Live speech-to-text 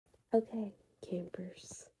Okay,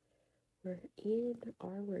 campers. We're in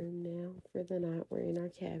our room now for the night. We're in our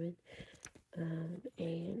cabin.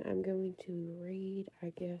 And I'm going to read,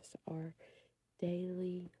 I guess, our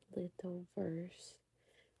daily little verse.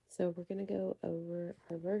 So we're going to go over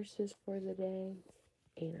our verses for the day.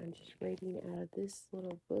 And I'm just reading out of this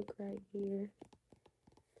little book right here.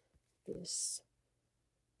 This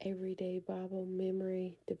everyday Bible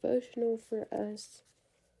memory devotional for us.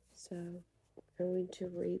 So I'm going to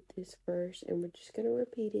read this verse and we're just going to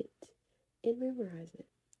repeat it and memorize it.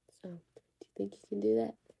 So, do you think you can do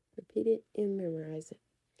that? Repeat it and memorize it.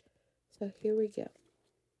 So, here we go.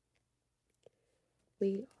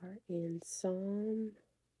 We are in Psalm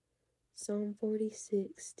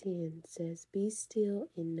 46:10 says, "Be still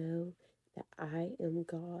and know that I am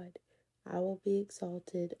God. I will be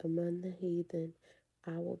exalted among the heathen.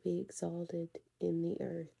 I will be exalted in the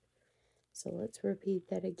earth." So, let's repeat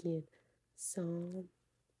that again. Psalm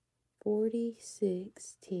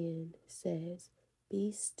 46:10 says,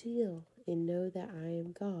 "Be still and know that I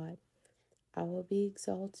am God. I will be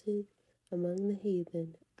exalted among the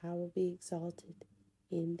heathen. I will be exalted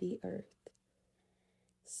in the earth."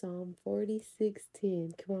 Psalm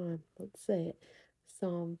 46:10. Come on, let's say it.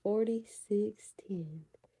 Psalm 46:10.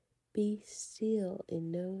 "Be still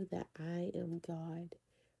and know that I am God.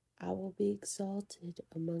 I will be exalted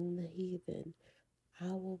among the heathen.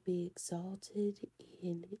 I will be exalted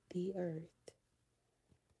in the earth."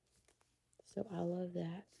 So I love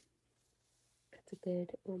that. It's a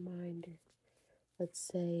good reminder. Let's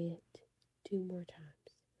say it 2 more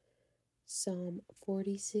times. Psalm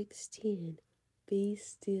 46:10. "Be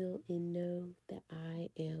still and know that I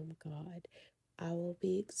am God. I will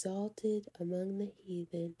be exalted among the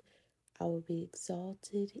heathen. I will be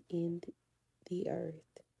exalted in the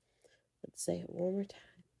earth." Let's say it 1 more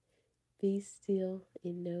time. "Be still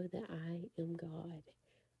and know that I am God.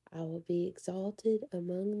 I will be exalted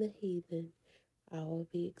among the heathen. I will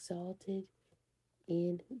be exalted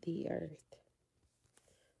in the earth."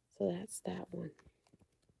 So that's that one.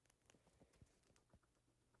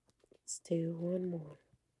 Let's do one more.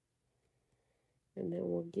 And then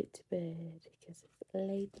we'll get to bed because it's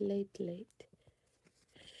late.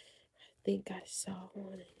 I think I saw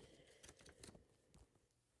one.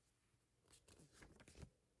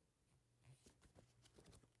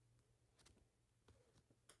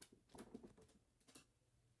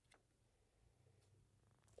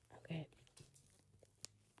 Okay.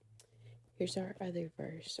 Here's our other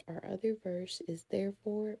verse. Our other verse is,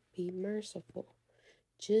 "Therefore be merciful,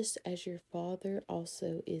 just as your Father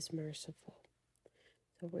also is merciful."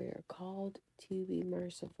 So we are called to be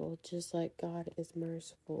merciful, just like God is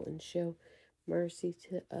merciful, and show mercy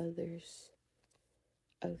to others.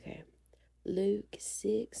 Okay. Luke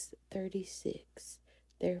 6:36.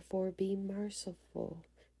 "Therefore be merciful,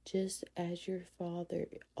 just as your Father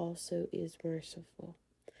also is merciful."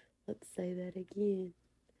 Let's say that again.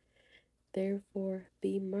 "Therefore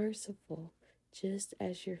be merciful, just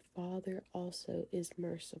as your Father also is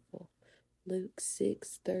merciful." Luke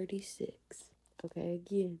 6:36. Okay,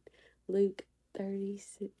 again. Luke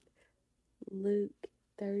 36. Luke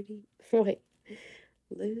 30. Wait.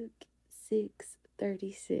 Luke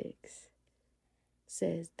 6:36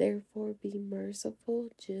 says, "Therefore be merciful,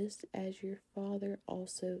 just as your Father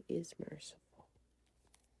also is merciful."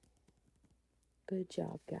 Good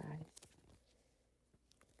job, guys.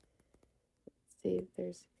 Let's see if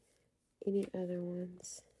there's any other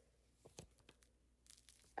ones.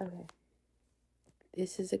 Okay.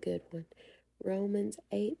 This is a good one. Romans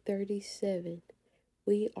 8:37.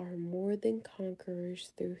 "We are more than conquerors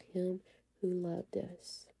through him who loved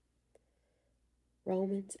us."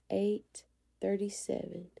 Romans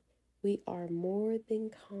 8:37. "We are more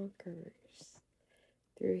than conquerors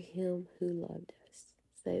through him who loved us."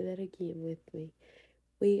 Say that again with me.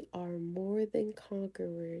 We are more than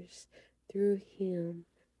conquerors through him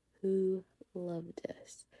who loved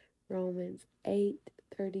us. Romans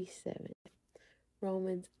 8:37.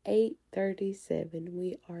 Romans 8:37.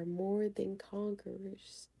 "We are more than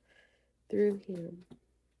conquerors through him."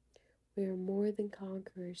 We are more than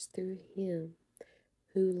conquerors through him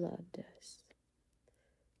who loved us.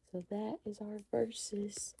 So that is our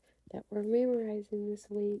verses that we're memorizing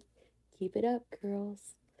this week. Keep it up,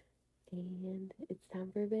 girls. And it's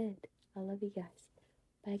time for bed. I love you guys.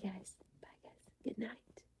 Bye, guys. Bye, guys. Good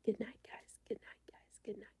night. Good night, guys. Good night, guys.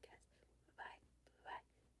 Good night, guys. Bye-bye. Bye-bye.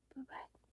 Bye-bye.